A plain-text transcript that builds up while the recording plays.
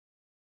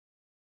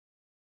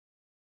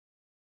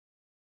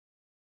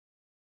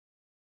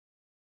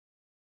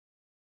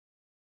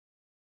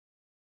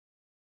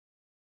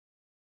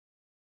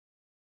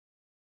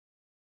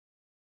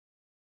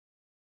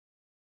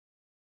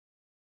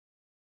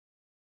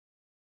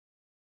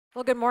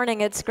Well, good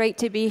morning. It's great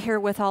to be here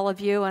with all of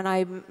you, and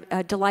I'm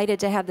delighted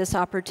to have this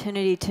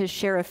opportunity to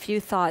share a few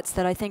thoughts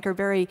that I think are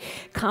very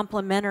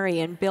complementary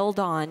and build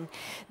on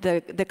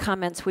the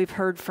comments we've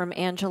heard from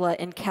Angela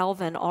and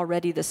Calvin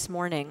already this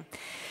morning.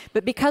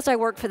 But because I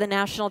work for the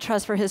National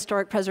Trust for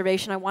Historic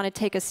Preservation, I want to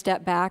take a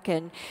step back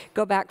and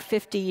go back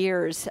 50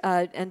 years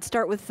and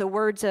start with the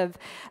words of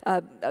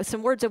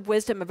some words of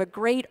wisdom of a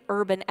great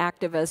urban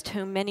activist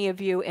whom many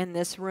of you in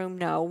this room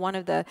know, one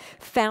of the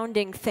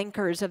founding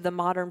thinkers of the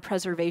modern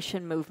preservation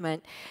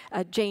movement,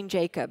 Jane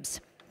Jacobs.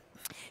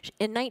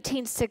 In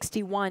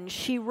 1961,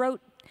 she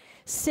wrote,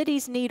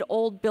 "Cities need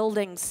old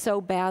buildings so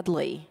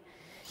badly,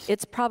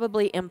 it's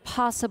probably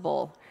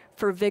impossible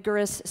for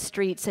vigorous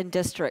streets and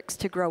districts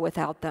to grow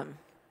without them."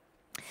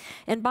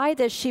 And by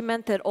this, she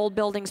meant that old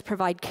buildings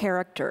provide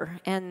character,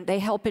 and they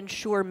help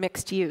ensure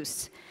mixed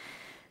use.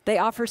 They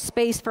offer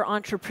space for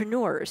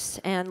entrepreneurs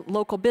and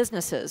local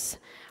businesses,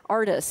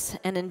 artists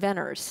and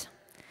inventors.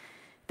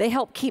 They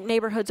help keep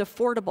neighborhoods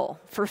affordable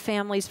for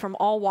families from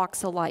all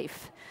walks of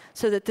life,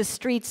 so that the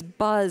streets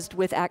buzzed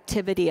with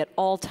activity at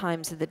all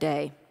times of the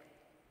day.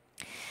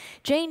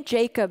 Jane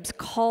Jacobs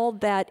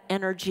called that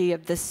energy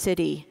of the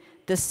city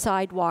the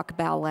sidewalk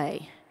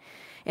ballet,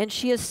 and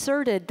she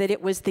asserted that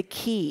it was the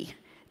key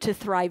to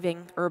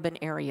thriving urban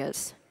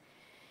areas.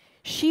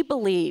 She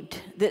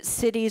believed that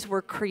cities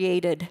were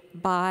created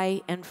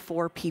by and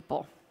for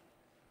people.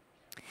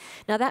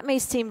 Now, that may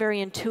seem very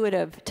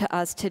intuitive to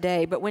us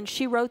today, but when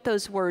she wrote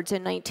those words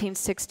in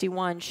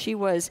 1961, she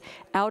was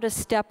out of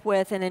step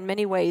with and in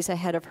many ways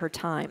ahead of her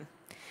time.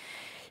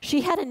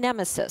 She had a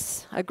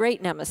nemesis, a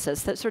great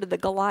nemesis, that's sort of the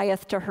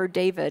Goliath to her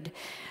David.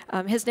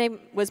 His name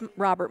was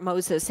Robert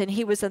Moses, and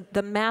he was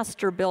the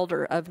master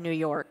builder of New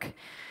York.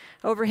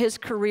 Over his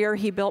career,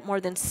 he built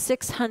more than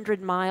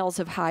 600 miles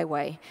of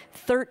highway,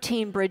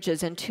 13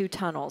 bridges, and 2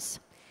 tunnels.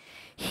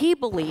 He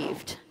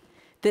believed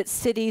that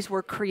cities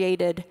were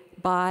created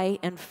by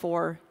and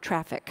for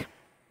traffic.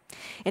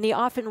 And he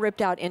often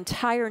ripped out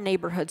entire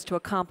neighborhoods to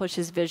accomplish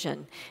his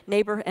vision,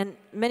 and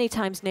many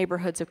times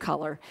neighborhoods of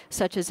color,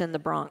 such as in the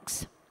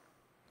Bronx.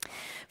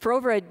 For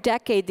over a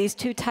decade, these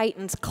two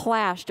titans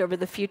clashed over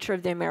the future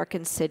of the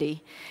American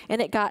city,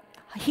 and it got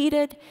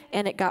heated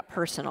and it got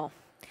personal.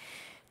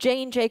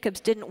 Jane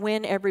Jacobs didn't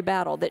win every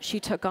battle that she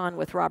took on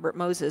with Robert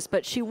Moses,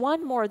 but she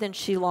won more than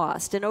she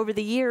lost. And over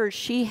the years,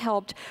 she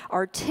helped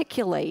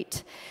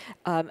articulate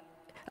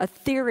a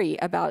theory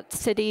about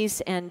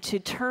cities and to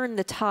turn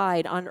the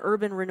tide on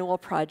urban renewal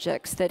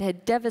projects that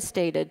had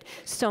devastated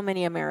so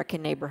many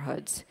American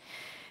neighborhoods.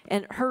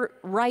 And her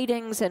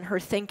writings and her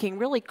thinking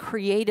really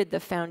created the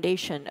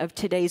foundation of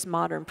today's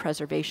modern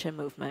preservation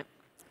movement.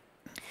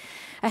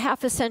 A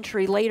half a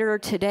century later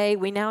today,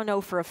 we now know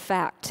for a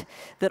fact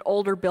that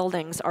older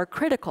buildings are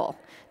critical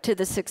to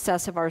the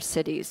success of our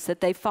cities,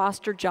 that they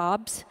foster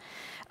jobs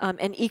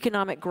and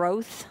economic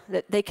growth,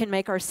 that they can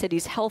make our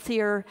cities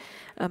healthier,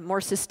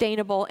 more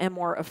sustainable, and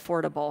more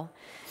affordable.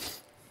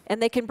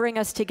 And they can bring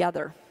us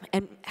together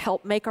and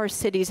help make our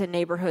cities and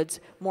neighborhoods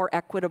more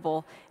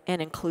equitable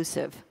and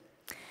inclusive.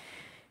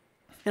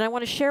 And I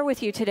want to share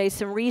with you today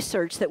some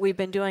research that we've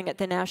been doing at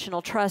the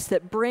National Trust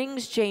that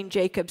brings Jane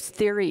Jacobs'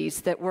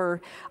 theories that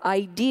were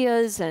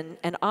ideas and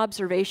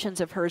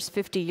observations of hers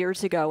 50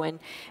 years ago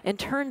and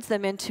turns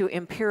them into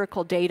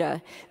empirical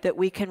data that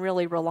we can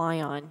really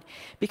rely on.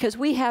 Because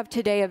we have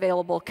today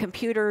available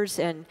computers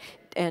and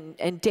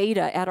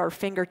data at our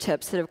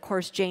fingertips that, of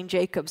course, Jane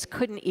Jacobs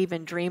couldn't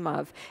even dream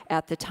of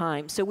at the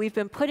time. So we've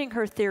been putting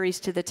her theories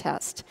to the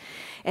test.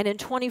 And in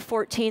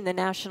 2014, the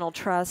National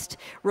Trust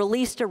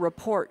released a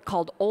report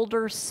called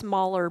Older,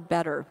 Smaller,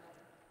 Better.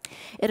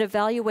 It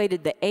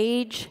evaluated the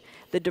age,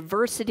 the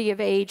diversity of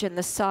age, and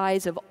the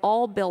size of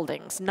all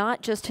buildings,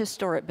 not just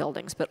historic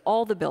buildings, but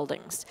all the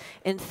buildings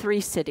in 3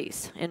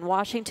 cities, in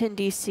Washington,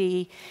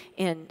 D.C.,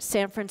 in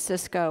San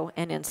Francisco,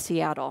 and in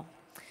Seattle.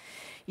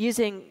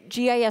 Using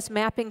GIS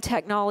mapping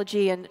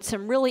technology and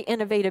some really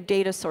innovative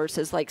data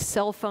sources like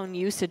cell phone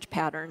usage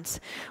patterns,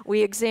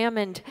 we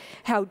examined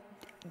how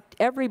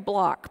every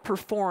block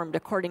performed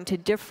according to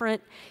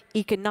different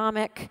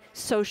economic,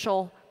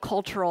 social,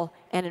 cultural,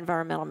 and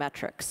environmental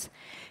metrics.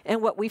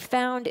 And what we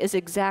found is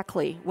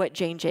exactly what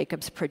Jane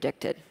Jacobs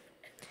predicted: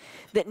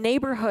 that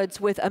neighborhoods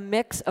with a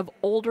mix of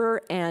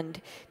older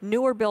and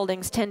newer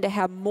buildings tend to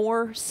have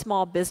more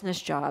small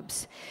business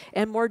jobs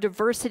and more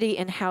diversity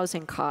in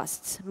housing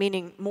costs,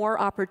 meaning more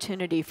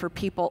opportunity for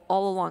people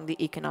all along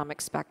the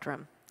economic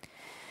spectrum.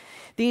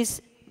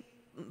 These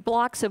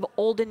blocks of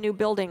old and new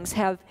buildings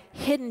have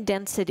hidden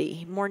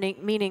density,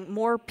 meaning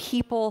more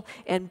people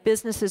and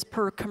businesses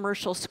per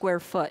commercial square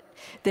foot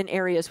than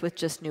areas with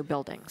just new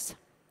buildings.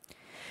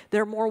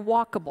 They're more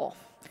walkable,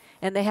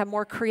 and they have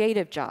more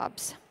creative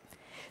jobs.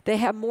 They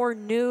have more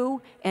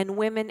new and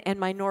women and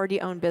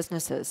minority-owned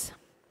businesses,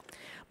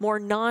 more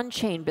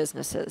non-chain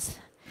businesses,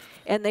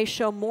 and they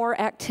show more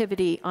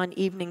activity on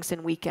evenings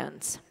and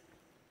weekends.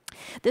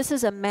 This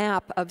is a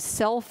map of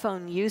cell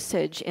phone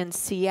usage in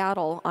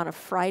Seattle on a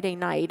Friday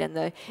night, and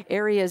the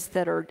areas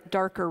that are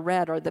darker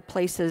red are the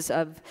places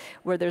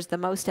where there's the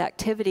most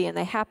activity, and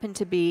they happen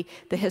to be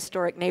the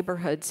historic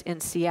neighborhoods in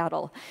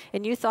Seattle.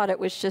 And you thought it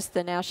was just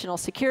the National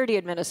Security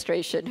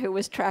Administration who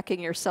was tracking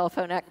your cell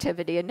phone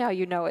activity, and now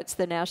you know it's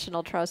the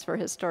National Trust for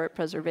Historic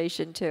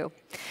Preservation too.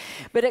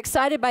 But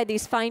excited by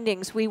these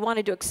findings, we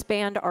wanted to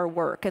expand our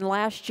work, and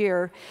last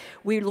year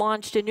we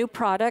launched a new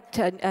product,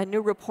 a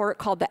new report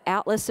called the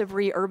Atlas of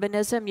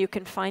Re-Urbanism. You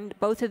can find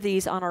both of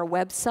these on our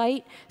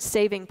website,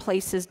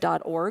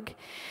 savingplaces.org.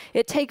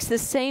 It takes the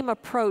same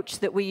approach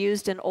that we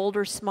used in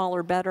Older,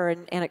 Smaller, Better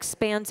and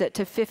expands it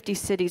to 50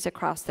 cities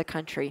across the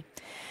country.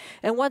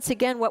 And once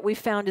again, what we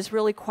found is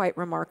really quite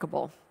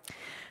remarkable.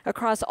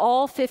 Across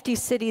all 50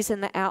 cities in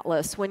the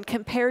Atlas, when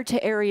compared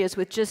to areas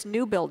with just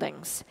new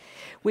buildings,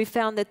 we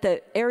found that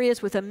the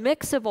areas with a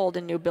mix of old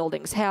and new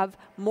buildings have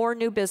more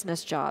new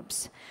business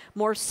jobs,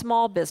 more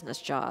small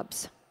business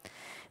jobs.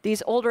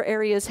 These older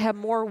areas have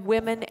more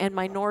women and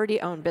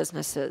minority-owned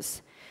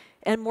businesses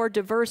and more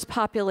diverse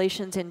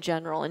populations in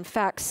general. In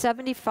fact,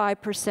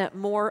 75%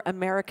 more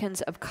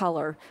Americans of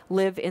color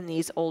live in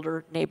these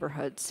older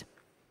neighborhoods.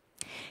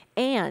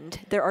 And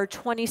there are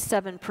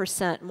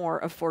 27% more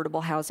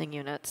affordable housing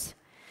units.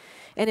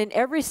 And in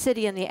every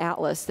city in the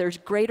Atlas, there's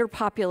greater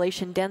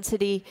population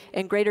density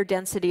and greater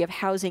density of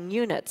housing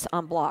units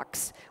on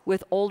blocks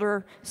with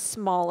older,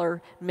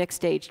 smaller,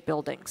 mixed-aged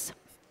buildings.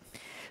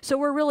 So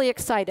we're really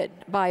excited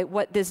by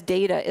what this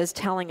data is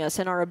telling us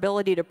and our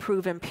ability to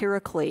prove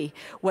empirically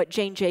what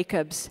Jane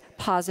Jacobs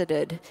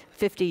posited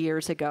 50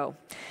 years ago.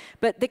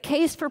 But the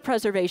case for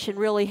preservation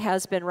really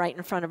has been right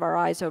in front of our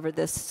eyes over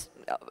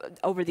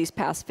these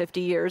past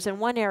 50 years. And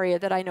one area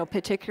that I know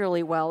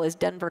particularly well is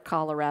Denver,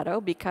 Colorado,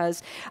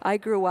 because I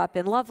grew up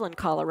in Loveland,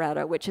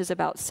 Colorado, which is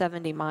about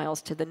 70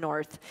 miles to the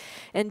north.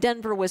 And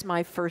Denver was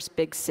my first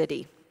big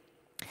city.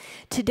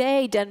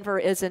 Today, Denver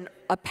is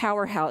a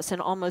powerhouse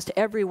in almost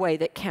every way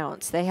that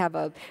counts. They have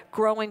a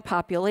growing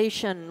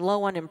population,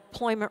 low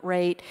unemployment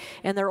rate,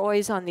 and they're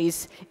always on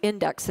these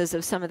indexes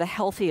of some of the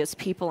healthiest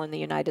people in the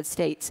United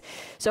States.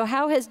 So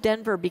how has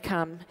Denver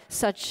become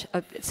such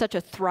a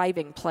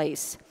thriving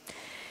place?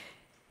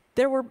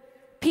 There were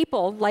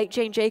people like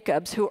Jane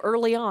Jacobs who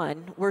early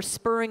on were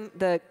spurring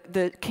the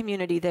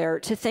community there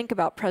to think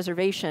about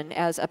preservation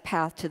as a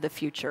path to the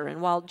future.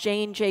 And while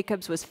Jane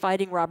Jacobs was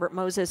fighting Robert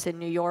Moses in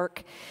New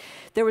York,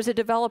 there was a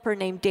developer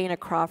named Dana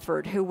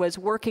Crawford who was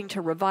working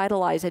to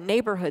revitalize a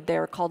neighborhood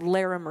there called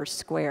Larimer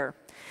Square.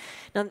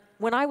 Now,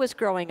 when I was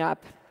growing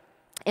up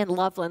in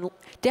Loveland,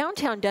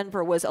 downtown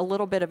Denver was a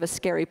little bit of a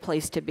scary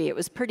place to be. It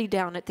was pretty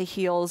down at the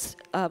heels,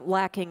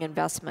 lacking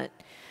investment.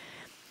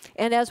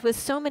 And as with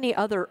so many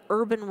other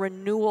urban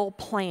renewal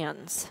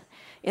plans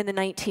in the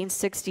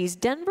 1960s,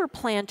 Denver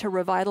planned to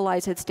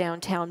revitalize its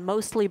downtown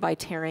mostly by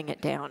tearing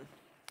it down.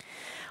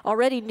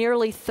 Already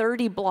nearly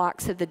 30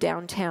 blocks of the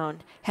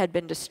downtown had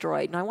been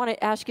destroyed. And I want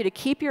to ask you to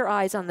keep your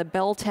eyes on the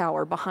bell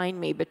tower behind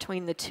me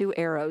between the two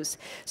arrows.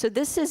 So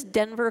this is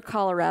Denver,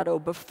 Colorado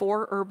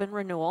before urban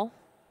renewal,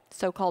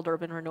 so-called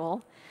urban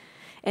renewal.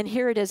 And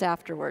here it is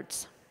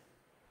afterwards.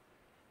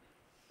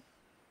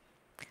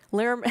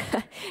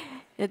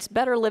 It's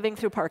better living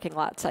through parking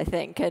lots, I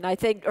think. And I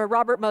think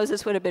Robert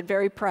Moses would have been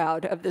very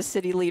proud of the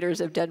city leaders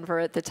of Denver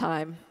at the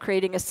time,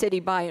 creating a city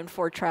by and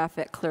for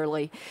traffic,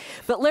 clearly.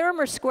 But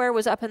Larimer Square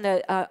was up in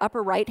the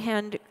upper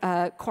right-hand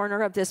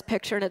corner of this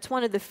picture, and it's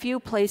one of the few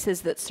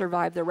places that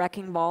survived the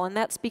wrecking ball, and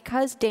that's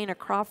because Dana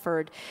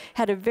Crawford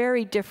had a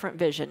very different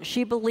vision.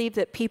 She believed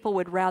that people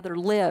would rather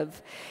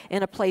live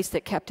in a place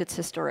that kept its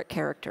historic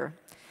character.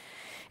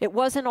 It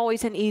wasn't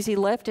always an easy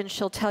lift, and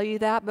she'll tell you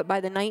that, but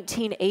by the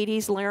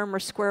 1980s, Larimer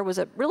Square was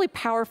a really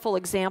powerful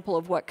example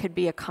of what could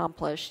be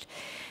accomplished.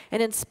 And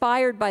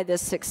inspired by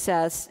this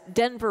success,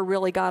 Denver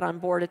really got on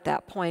board at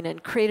that point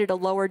and created a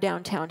lower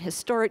downtown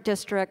historic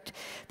district.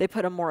 They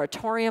put a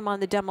moratorium on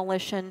the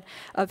demolition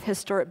of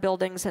historic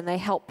buildings, and they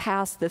helped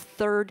pass the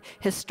third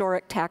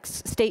historic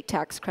state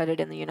tax credit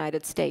in the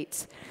United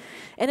States.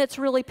 And it's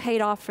really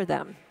paid off for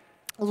them.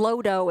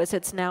 LoDo, as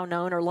it's now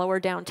known, or Lower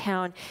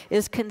Downtown,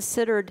 is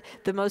considered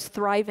the most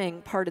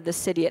thriving part of the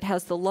city. It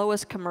has the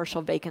lowest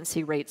commercial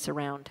vacancy rates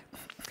around.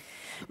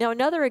 Now,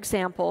 another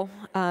example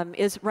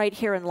is right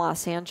here in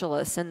Los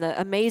Angeles and the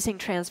amazing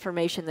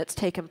transformation that's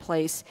taken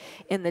place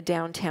in the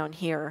downtown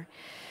here.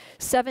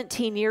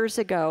 17 years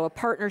ago, a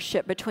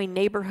partnership between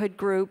neighborhood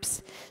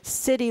groups,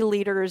 city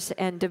leaders,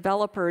 and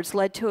developers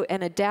led to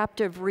an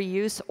adaptive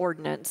reuse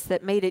ordinance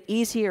that made it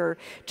easier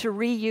to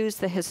reuse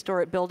the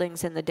historic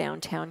buildings in the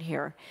downtown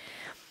here.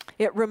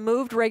 It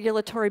removed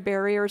regulatory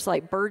barriers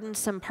like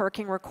burdensome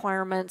parking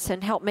requirements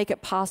and helped make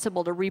it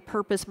possible to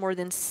repurpose more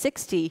than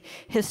 60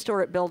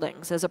 historic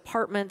buildings as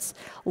apartments,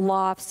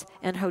 lofts,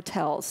 and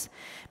hotels.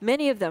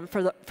 Many of them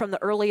from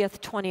the early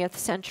 20th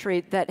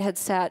century that had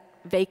sat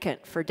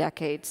vacant for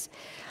decades.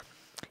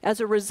 As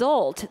a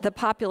result, the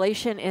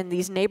population in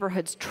these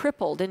neighborhoods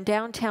tripled, and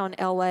downtown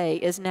LA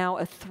is now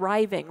a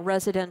thriving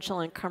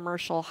residential and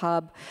commercial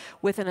hub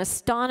with an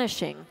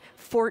astonishing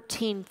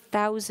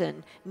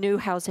 14,000 new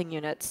housing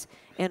units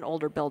in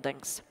older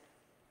buildings.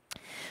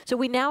 So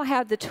we now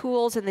have the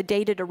tools and the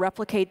data to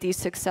replicate these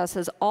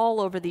successes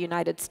all over the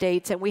United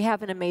States, and we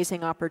have an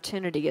amazing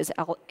opportunity, as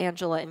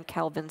Angela and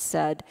Calvin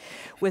said,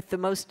 with the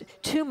most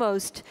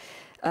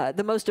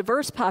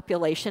diverse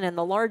population and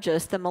the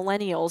largest, the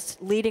millennials,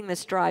 leading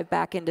this drive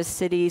back into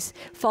cities,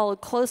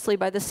 followed closely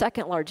by the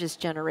second largest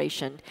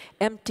generation,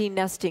 empty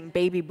nesting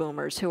baby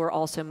boomers who are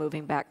also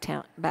moving back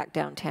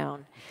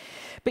downtown.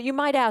 But you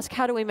might ask,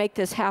 how do we make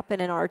this happen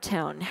in our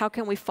town? How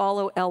can we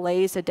follow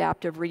LA's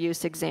adaptive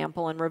reuse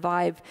example and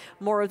revive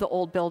more of the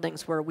old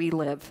buildings where we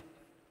live?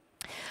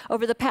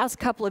 Over the past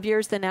couple of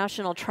years, the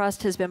National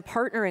Trust has been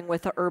partnering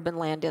with the Urban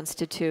Land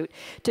Institute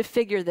to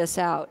figure this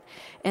out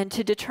and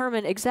to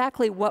determine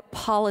exactly what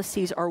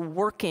policies are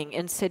working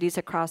in cities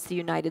across the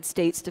United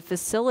States to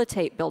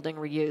facilitate building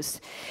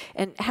reuse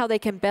and how they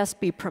can best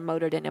be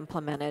promoted and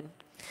implemented.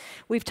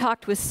 We've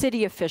talked with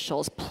city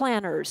officials,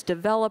 planners,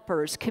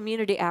 developers,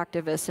 community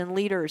activists, and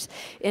leaders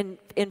in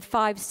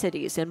 5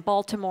 cities, in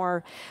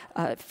Baltimore,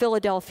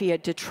 Philadelphia,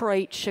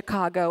 Detroit,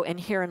 Chicago, and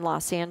here in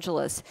Los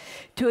Angeles,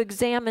 to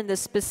examine the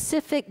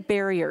specific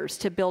barriers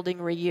to building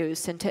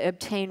reuse and to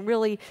obtain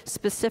really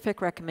specific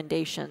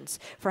recommendations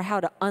for how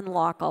to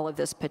unlock all of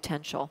this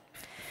potential.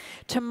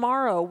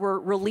 Tomorrow, we're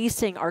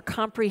releasing our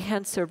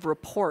comprehensive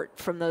report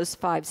from those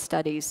 5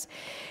 studies,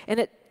 and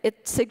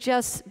it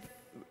suggests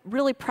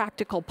really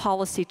practical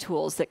policy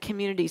tools that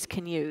communities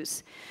can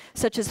use,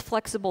 such as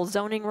flexible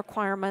zoning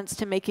requirements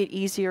to make it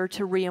easier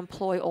to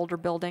reemploy older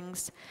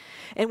buildings.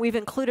 And we've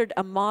included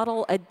a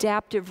model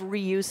adaptive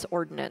reuse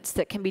ordinance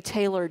that can be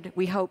tailored,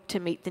 we hope, to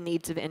meet the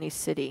needs of any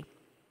city.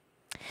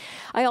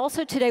 I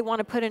also today want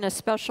to put in a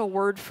special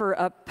word for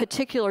a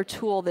particular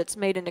tool that's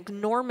made an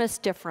enormous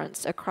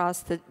difference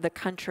across the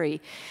country,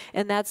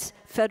 and that's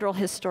federal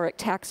historic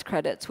tax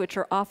credits, which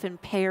are often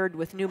paired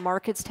with new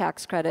markets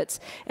tax credits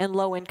and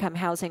low-income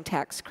housing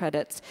tax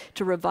credits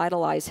to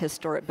revitalize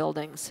historic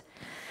buildings.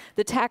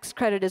 The tax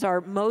credit is our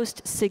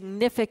most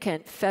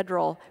significant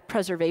federal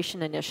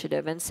preservation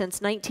initiative, and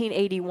since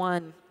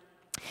 1981,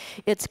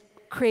 it's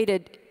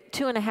created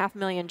 2.5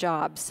 million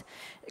jobs,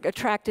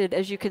 attracted,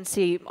 as you can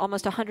see,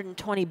 almost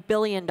 $120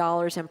 billion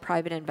in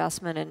private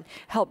investment, and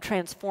helped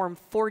transform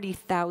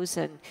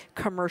 40,000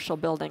 commercial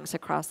buildings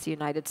across the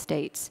United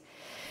States.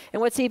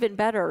 And what's even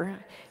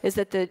better is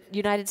that the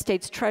United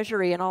States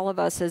Treasury and all of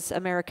us as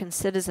American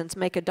citizens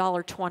make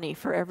 $1.20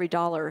 for every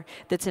dollar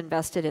that's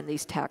invested in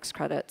these tax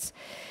credits.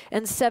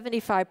 And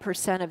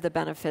 75% of the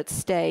benefits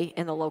stay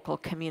in the local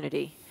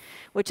community,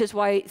 which is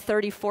why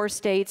 34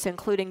 states,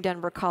 including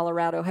Denver,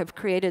 Colorado, have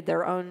created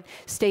their own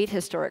state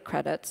historic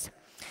credits.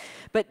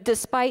 But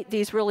despite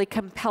these really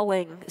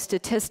compelling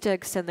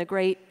statistics and the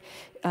great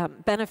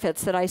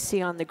benefits that I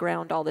see on the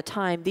ground all the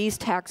time, these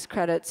tax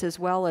credits, as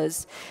well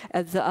as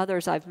the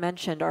others I've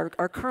mentioned, are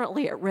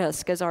currently at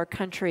risk as our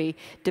country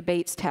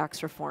debates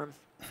tax reform.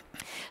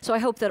 So I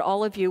hope that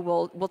all of you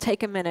will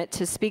take a minute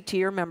to speak to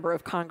your member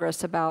of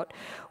Congress about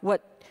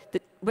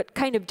what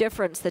kind of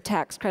difference the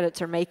tax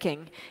credits are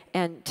making,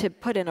 and to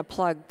put in a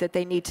plug that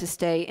they need to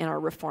stay in our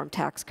reform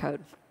tax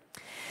code.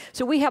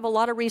 So we have a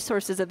lot of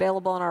resources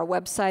available on our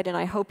website, and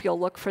I hope you'll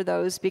look for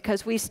those,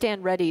 because we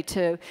stand ready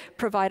to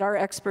provide our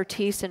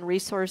expertise and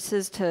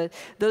resources to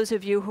those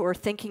of you who are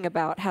thinking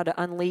about how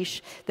to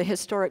unleash the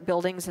historic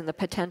buildings and the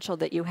potential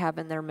that you have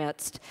in their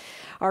midst.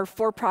 Our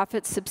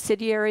for-profit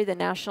subsidiary, the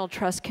National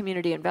Trust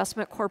Community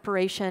Investment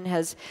Corporation,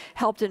 has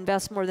helped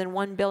invest more than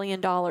 $1 billion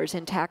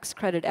in tax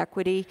credit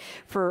equity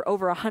for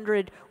over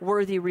 100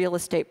 worthy real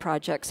estate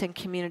projects in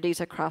communities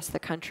across the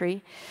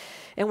country.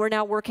 And we're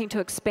now working to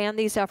expand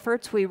these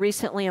efforts. We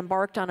recently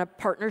embarked on a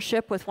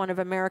partnership with one of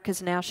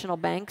America's national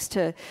banks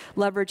to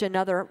leverage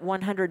another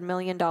 $100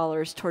 million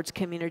towards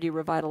community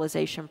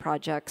revitalization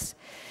projects.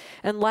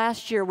 And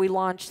last year, we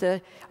launched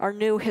our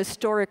new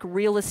historic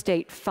real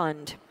estate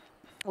fund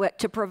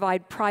to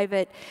provide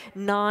private,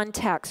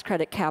 non-tax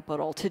credit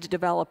capital to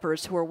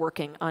developers who are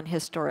working on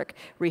historic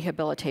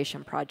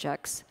rehabilitation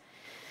projects.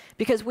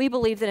 Because we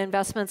believe that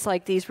investments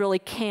like these really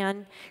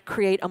can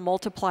create a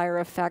multiplier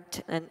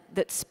effect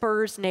that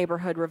spurs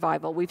neighborhood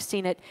revival. We've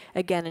seen it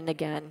again and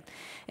again.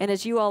 And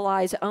as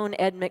ULI's own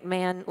Ed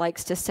McMahon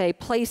likes to say,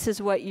 place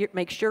is what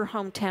makes your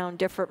hometown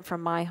different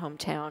from my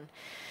hometown.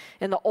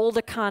 In the old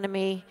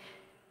economy,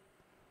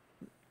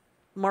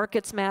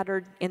 markets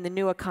mattered. In the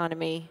new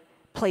economy,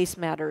 place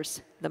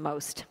matters the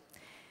most.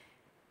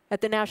 At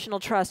the National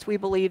Trust, we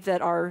believe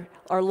that our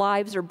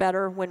lives are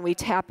better when we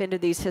tap into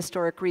these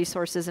historic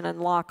resources and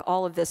unlock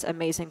all of this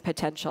amazing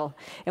potential.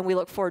 And we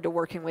look forward to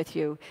working with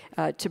you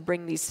to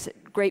bring these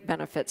great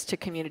benefits to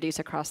communities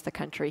across the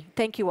country.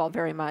 Thank you all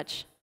very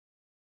much.